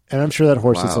Lowe. And I'm sure that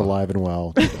horse is alive and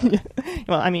well.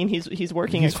 Well, I mean, he's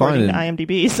working according to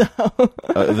IMDb. So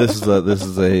this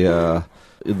is a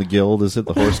in the guild. Is it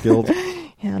the horse guild?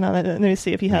 Yeah, no. Let me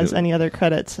see if he has any other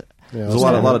credits. Yeah, there's a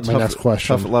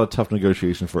lot of tough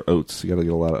negotiation for oats. You got to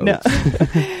get a lot of oats.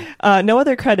 No, no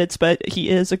other credits, but he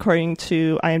is, according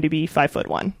to IMDb,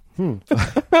 5'1".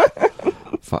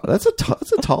 That's a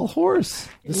tall horse.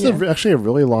 This is actually a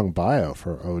really long bio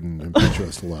for Odin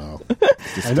Impetuous Lowe.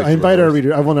 I invite our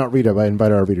readers. I will not read it, but I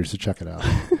invite our readers to check it out.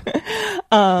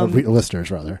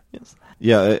 Listeners, rather. Yes.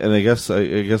 Yeah, and I guess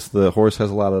the horse has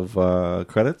a lot of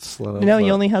credits. No, he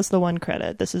only has the one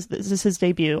credit. This is his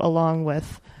debut, along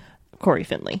with Corey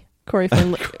Finley.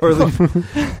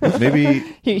 Maybe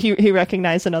he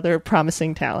recognized another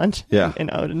promising talent. In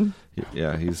Odin.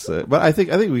 Yeah, he's. But I think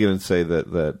we can say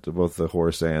that both the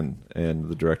horse and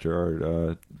the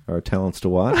director are talents to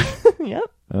watch. Yep.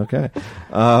 Okay.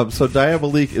 So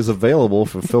Diabolique is available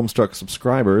for Filmstruck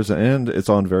subscribers, and it's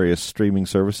on various streaming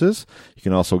services. You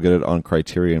can also get it on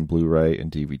Criterion, Blu-ray,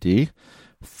 and DVD.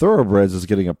 Thoroughbreds is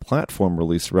getting a platform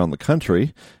release around the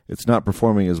country. It's not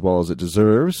performing as well as it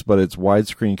deserves, but its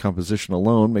widescreen composition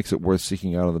alone makes it worth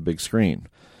seeking out on the big screen.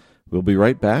 We'll be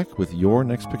right back with Your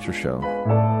Next Picture Show.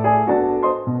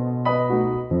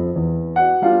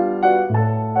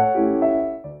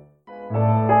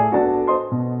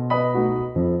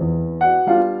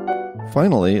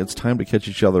 Finally, it's time to catch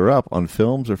each other up on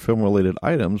films or film-related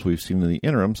items we've seen in the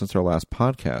interim since our last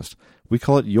podcast. We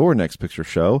call it Your Next Picture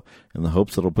Show in the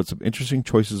hopes that it'll put some interesting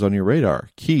choices on your radar.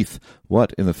 Keith,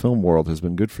 what in the film world has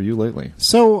been good for you lately?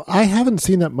 So I haven't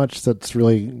seen that much that's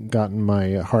really gotten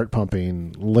my heart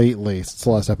pumping lately since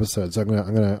the last episode. So I'm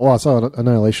gonna. Well, I saw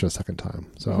Annihilation a second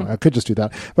time, so I could just do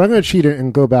that. But I'm going to cheat it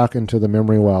and go back into the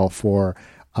memory well for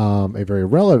a very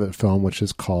relevant film, which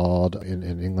is called, in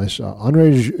English,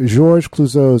 André Georges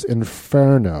Clouzot's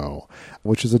Inferno,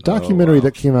 which is a documentary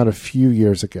that came out a few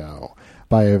years ago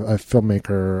by a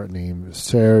filmmaker named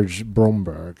Serge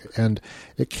Bromberg. And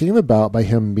it came about by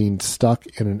him being stuck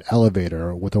in an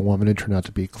elevator with a woman who turned out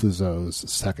to be Clouzot's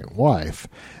second wife.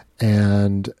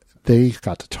 And they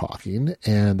got to talking,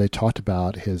 and they talked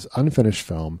about his unfinished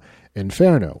film,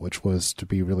 Inferno, which was to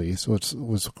be released, which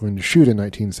was going to shoot in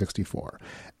 1964.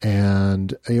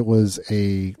 And it was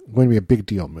going to be a big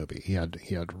deal movie. He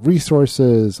had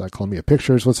resources. Columbia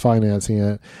Pictures was financing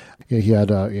it. He had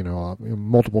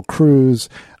multiple crews.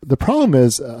 The problem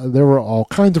is there were all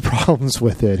kinds of problems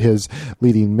with it. His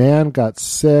leading man got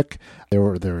sick. There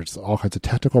was all kinds of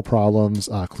technical problems.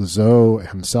 Clouzot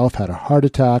himself had a heart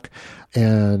attack,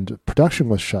 and production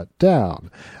was shut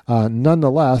down.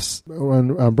 Nonetheless,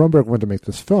 when Bromberg went to make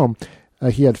this film,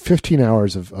 he had 15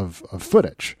 hours of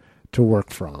footage to work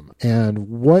from. And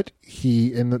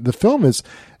the film is,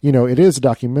 it is a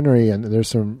documentary, and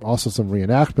there's also some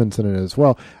reenactments in it as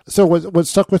well. So what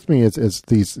stuck with me is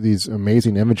these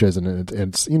amazing images, and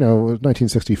it's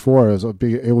 1964. It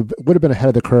would have been ahead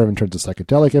of the curve in terms of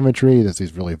psychedelic imagery. There's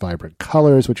these really vibrant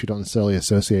colors, which you don't necessarily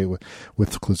associate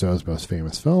with Clouzot's most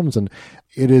famous films, and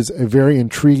it is a very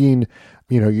intriguing.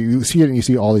 You see it and you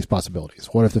see all these possibilities.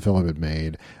 What if the film had been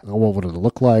made? What would it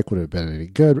look like? Would it have been any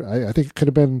good? I think it could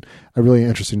have been a really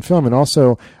interesting film, and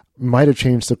also might have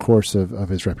changed the course of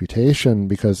his reputation,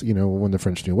 because when the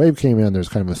French New Wave came in, there's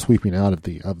kind of a sweeping out of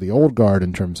the old guard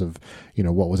in terms of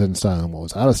what was in style and what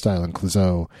was out of style, and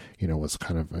Clouzot was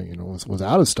kind of was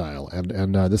out of style,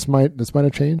 and this might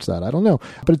have changed that. I don't know,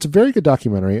 but it's a very good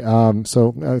documentary.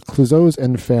 So Clouzot's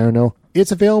Inferno.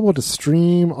 It's available to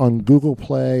stream on Google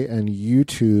Play and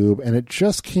YouTube, and it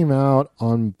just came out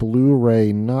on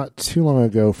Blu-ray not too long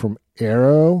ago from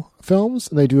Arrow films.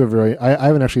 And they do a very, I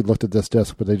haven't actually looked at this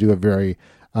disc, but they do a very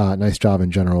nice job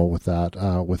in general with that,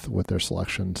 with their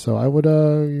selection. So I would,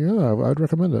 I would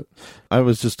recommend it.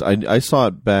 I saw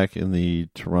it back in the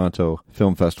Toronto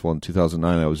Film Festival in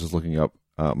 2009. I was just looking up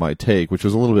my take, which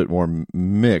was a little bit more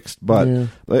mixed, but yeah.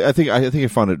 I think I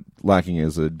found it lacking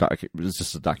as it's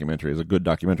just a documentary, as a good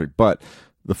documentary, but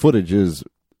the footage is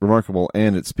remarkable,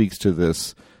 and it speaks to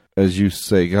this, as you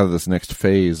say, kind of this next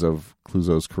phase of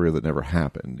Clouzot's career that never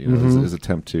happened. You know, his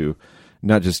attempt to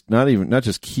not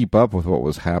just keep up with what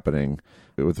was happening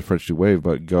with the French New Wave,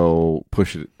 but go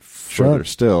push it further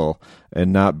still,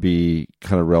 and not be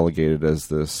kind of relegated as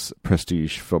this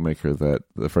prestige filmmaker that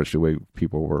the French New Wave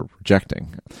people were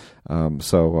rejecting.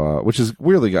 Which is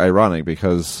weirdly ironic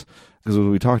because as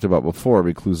we talked about before, I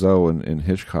mean, Clouzot and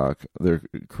Hitchcock, their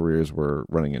careers were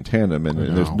running in tandem,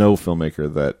 and there's no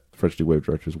filmmaker that French New Wave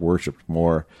directors worshipped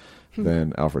more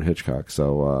than Alfred Hitchcock.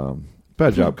 So,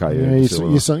 bad job, Caillou. Yeah,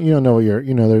 you don't know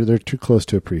what they're too close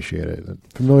to appreciate it.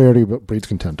 Familiarity breeds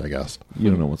contempt, I guess. You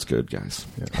don't know what's good, guys.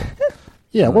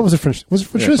 Yeah. What was the French? Was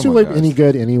French New Wave any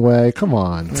good anyway? Come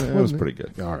on. It was pretty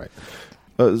good. All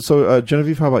right. So,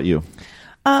 Genevieve, how about you?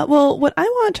 Well, what I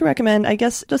want to recommend, I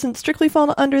guess, doesn't strictly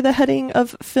fall under the heading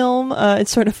of film. It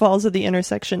sort of falls at the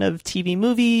intersection of TV,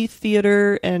 movie,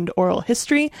 theater, and oral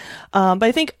history. But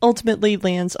I think ultimately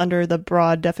lands under the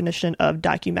broad definition of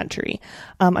documentary.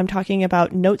 I'm talking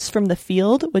about Notes from the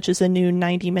Field, which is a new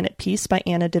 90-minute piece by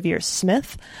Anna Devere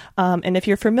Smith. And if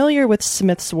you're familiar with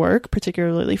Smith's work,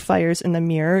 particularly Fires in the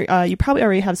Mirror, you probably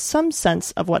already have some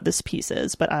sense of what this piece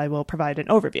is, but I will provide an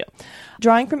overview.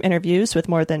 Drawing from interviews with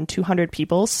more than 200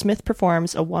 people, Smith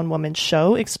performs a one-woman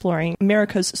show exploring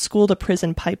America's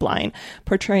school-to-prison pipeline,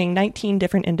 portraying 19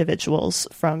 different individuals,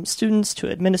 from students to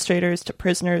administrators to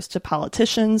prisoners to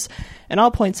politicians, and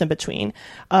all points in between,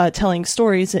 telling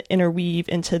stories that interweave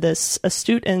into this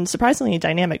astute and surprisingly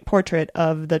dynamic portrait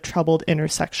of the troubled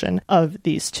intersection of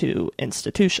these two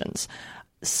institutions.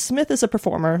 Smith is a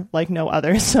performer like no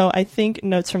other, so I think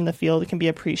Notes from the Field can be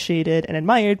appreciated and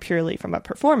admired purely from a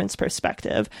performance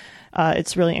perspective.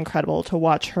 It's really incredible to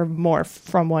watch her morph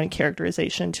from one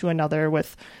characterization to another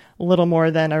with little more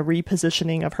than a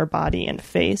repositioning of her body and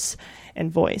face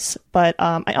and voice. But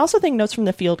I also think Notes from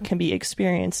the Field can be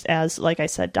experienced as, like I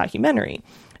said, documentary,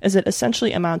 as it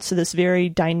essentially amounts to this very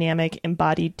dynamic,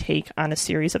 embodied take on a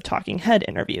series of talking head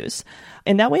interviews.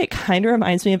 In that way, it kind of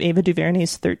reminds me of Ava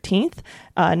DuVernay's 13th,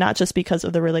 not just because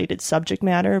of the related subject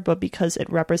matter, but because it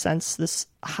represents this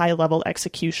high-level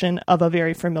execution of a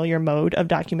very familiar mode of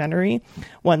documentary,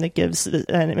 one that gives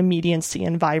an immediacy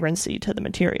and vibrancy to the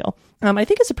material. I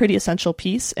think it's a pretty essential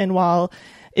piece, and while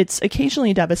it's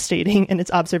occasionally devastating in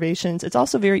its observations, it's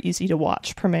also very easy to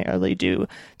watch, primarily due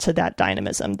to that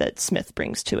dynamism that Smith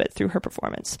brings to it through her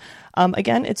performance.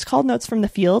 Again, it's called Notes from the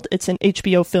Field. It's an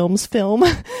HBO Films film,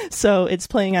 so it's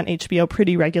playing on HBO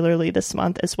pretty regularly this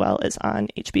month, as well as on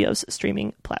HBO's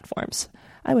streaming platforms.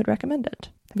 I would recommend it.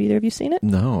 Have either of you seen it?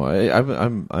 No,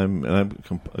 I'm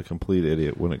a complete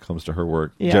idiot when it comes to her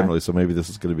work generally. So maybe this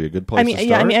is going to be a good place. To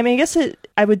start. I guess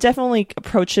I would definitely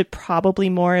approach it probably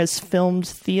more as filmed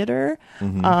theater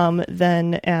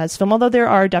than as film. Although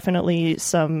there's definitely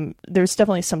some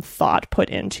thought put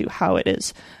into how it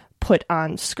is put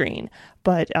on screen.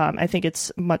 But I think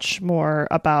it's much more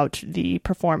about the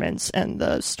performance and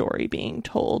the story being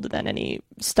told than any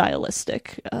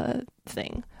stylistic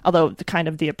thing. Although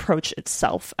the approach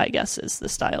itself, I guess, is the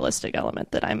stylistic element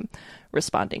that I'm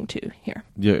responding to here.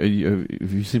 Yeah,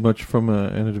 have you seen much from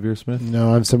Anna Devere Smith?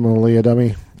 No, I'm similarly a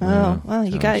dummy. Oh, well,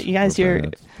 you guys,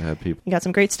 bad people. You got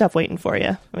some great stuff waiting for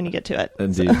you when you get to it.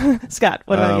 Indeed. So, Scott,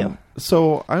 what about you?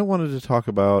 So I wanted to talk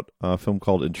about a film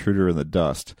called Intruder in the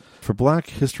Dust. For Black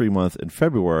History Month in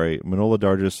February, Manola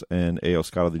Dargis and A.O.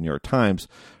 Scott of the New York Times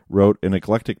wrote an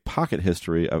eclectic pocket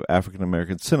history of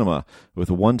African-American cinema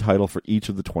with one title for each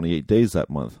of the 28 days that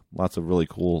month. Lots of really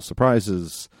cool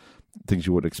surprises, things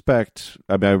you would expect.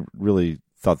 I mean, I really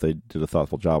thought they did a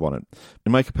thoughtful job on it.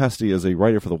 In my capacity as a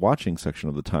writer for the watching section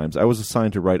of the Times, I was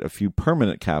assigned to write a few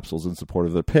permanent capsules in support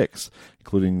of the picks,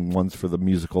 including ones for the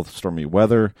musical Stormy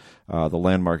Weather, the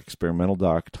landmark experimental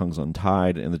doc Tongues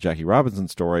Untied, and the Jackie Robinson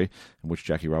story, in which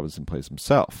Jackie Robinson plays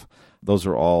himself. Those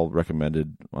are all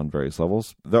recommended on various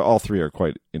levels. All three are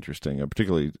quite interesting,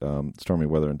 particularly Stormy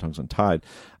Weather and Tongues Untied.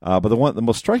 But the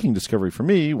most striking discovery for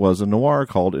me was a noir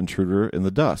called Intruder in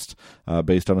the Dust,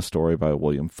 based on a story by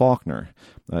William Faulkner.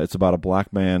 It's about a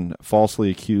black man falsely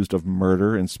accused of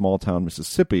murder in small-town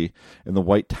Mississippi, and the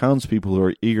white townspeople who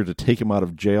are eager to take him out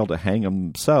of jail to hang him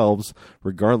themselves,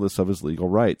 regardless of his legal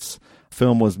rights.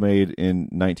 Film was made in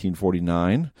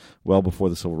 1949, well before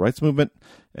the Civil Rights Movement,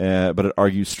 but it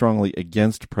argues strongly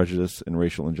against prejudice and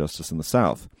racial injustice in the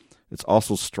South. It's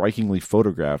also strikingly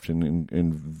photographed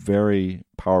in very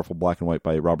powerful black and white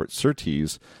by Robert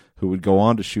Surtees, who would go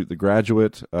on to shoot The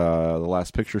Graduate, The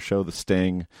Last Picture Show, The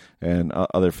Sting, and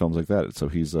other films like that. So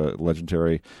he's a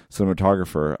legendary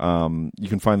cinematographer. You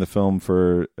can find the film I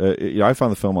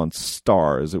found the film on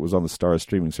Starz. It was on the Starz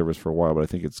streaming service for a while, but I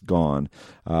think it's gone.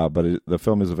 But the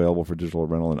film is available for digital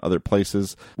rental in other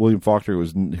places. William Faulkner,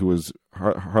 who was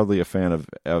hardly a fan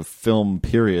of film,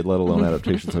 period, let alone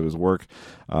adaptations of his work,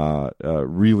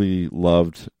 really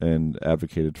loved and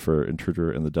advocated for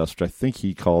Intruder in the Dust, which I think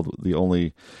he called the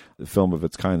only film of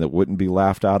its kind that wouldn't be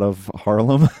laughed out of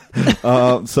Harlem.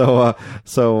 So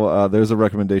there's a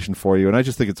recommendation for you, and I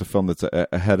just think it's a film that's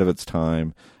ahead of its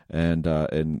time and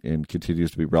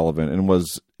continues to be relevant and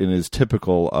is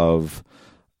typical of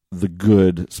the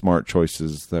good, smart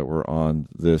choices that were on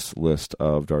this list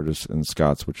of Dargis and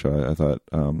Scott's, which I thought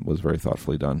was very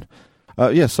thoughtfully done.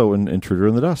 So Intruder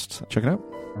in the Dust. Check it out.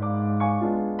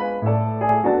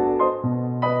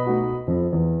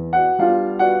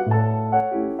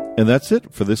 And that's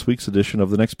it for this week's edition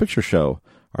of The Next Picture Show.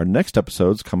 Our next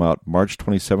episodes come out March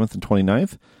 27th and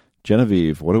 29th.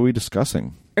 Genevieve, what are we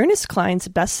discussing? Ernest Cline's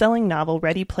best-selling novel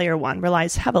Ready Player One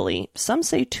relies heavily, some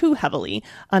say too heavily,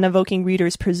 on evoking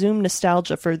readers' presumed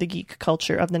nostalgia for the geek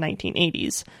culture of the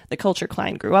 1980s, the culture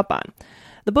Cline grew up on.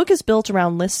 The book is built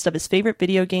around lists of his favorite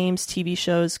video games, TV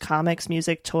shows, comics,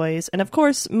 music, toys, and of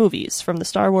course, movies, from the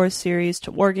Star Wars series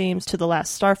to War Games to The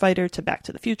Last Starfighter to Back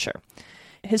to the Future.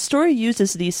 His story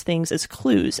uses these things as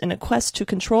clues in a quest to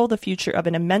control the future of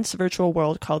an immense virtual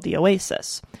world called the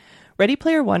Oasis. Ready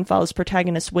Player One follows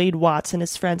protagonist Wade Watts and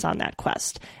his friends on that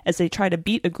quest, as they try to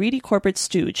beat a greedy corporate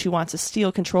stooge who wants to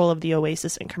steal control of the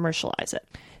Oasis and commercialize it.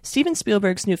 Steven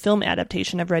Spielberg's new film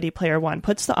adaptation of Ready Player One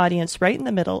puts the audience right in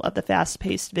the middle of the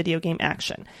fast-paced video game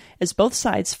action, as both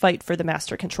sides fight for the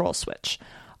master control switch.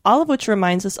 All of which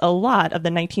reminds us a lot of the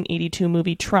 1982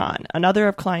 movie Tron, another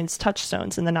of Cline's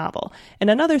touchstones in the novel, and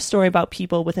another story about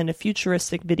people within a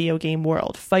futuristic video game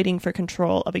world fighting for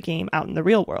control of a game out in the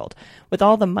real world, with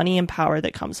all the money and power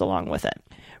that comes along with it.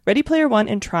 Ready Player One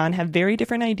and Tron have very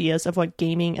different ideas of what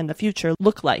gaming in the future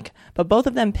look like, but both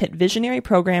of them pit visionary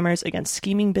programmers against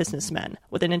scheming businessmen,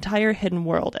 with an entire hidden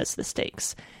world as the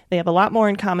stakes. They have a lot more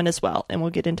in common as well, and we'll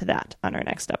get into that on our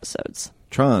next episodes.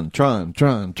 Tron.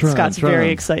 Scott's very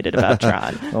excited about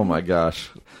Tron. Oh my gosh.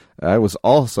 I was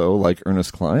also, like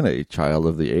Ernest Cline, a child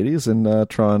of the 80s, and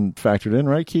Tron factored in,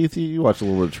 right, Keith? You watched a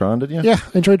little bit of Tron, didn't you? Yeah,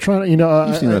 I enjoyed Tron.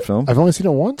 You've seen that film? I've only seen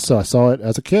it once, so I saw it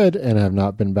as a kid, and I have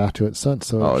not been back to it since,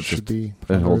 so it should be...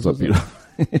 It holds up beautifully.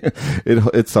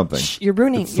 It's something. You're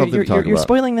ruining. You're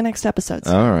spoiling the next episodes.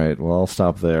 All right. Well, I'll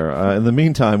stop there. In the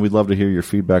meantime, we'd love to hear your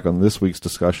feedback on this week's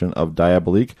discussion of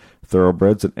Diabolique,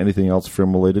 Thoroughbreds, and anything else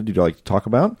film-related you'd like to talk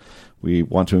about. We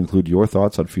want to include your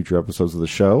thoughts on future episodes of the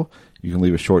show. You can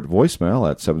leave a short voicemail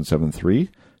at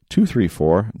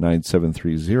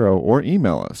 773-234-9730 or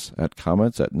email us at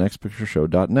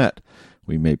comments@nextpictureshow.net.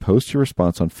 We may post your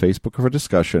response on Facebook for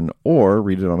discussion or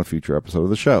read it on a future episode of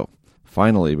the show.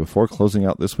 Finally, before closing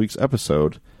out this week's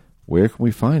episode, where can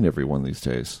we find everyone these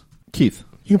days? Keith.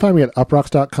 You can find me at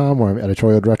uprocks.com, where I'm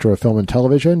editorial director of film and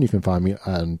television. You can find me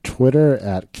on Twitter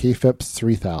at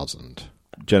kfips3000.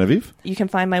 Genevieve? You can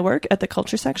find my work at the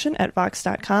culture section at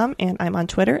vox.com, and I'm on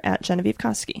Twitter at Genevieve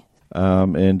Koski.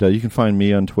 And you can find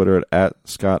me on Twitter at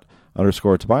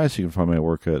Scott_Tobias. You can find my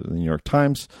work at the New York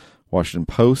Times, Washington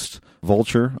Post,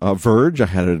 Vulture, Verge. I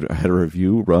had a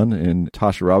review run in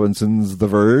Tasha Robinson's The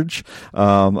Verge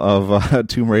of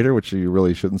Tomb Raider, which you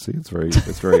really shouldn't see. It's very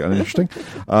uninteresting.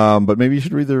 But maybe you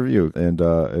should read the review and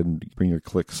bring your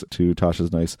clicks to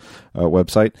Tasha's nice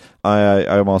website.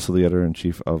 I'm also the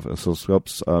editor-in-chief of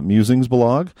Oscilloscope's Musings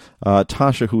blog.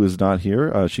 Tasha, who is not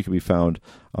here, she can be found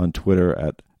on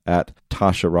Twitter at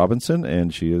Tasha Robinson,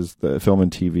 and she is the film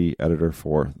and TV editor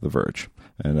for The Verge.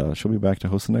 And she'll be back to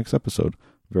host the next episode.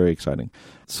 Very exciting.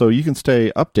 So you can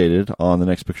stay updated on The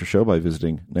Next Picture Show by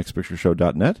visiting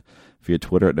nextpictureshow.net, via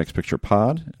Twitter at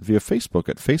nextpicturepod, via Facebook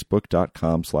at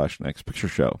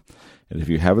facebook.com/nextpictureshow. And if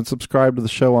you haven't subscribed to the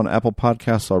show on Apple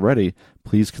Podcasts already,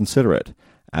 please consider it.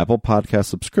 Apple Podcast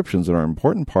subscriptions are an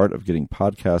important part of getting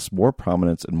podcasts more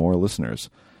prominence and more listeners.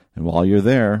 And while you're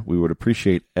there, we would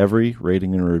appreciate every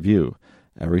rating and review.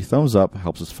 Every thumbs up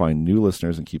helps us find new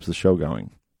listeners and keeps the show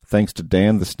going. Thanks to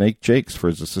Dan the Snake Jakes for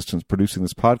his assistance producing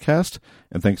this podcast,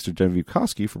 and thanks to Genevieve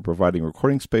Koski for providing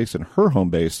recording space in her home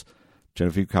base,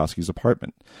 Genevieve Koski's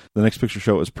apartment. The Next Picture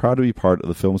Show is proud to be part of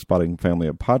the Film Spotting family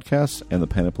of podcasts and the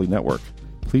Panoply Network.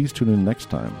 Please tune in next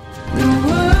time.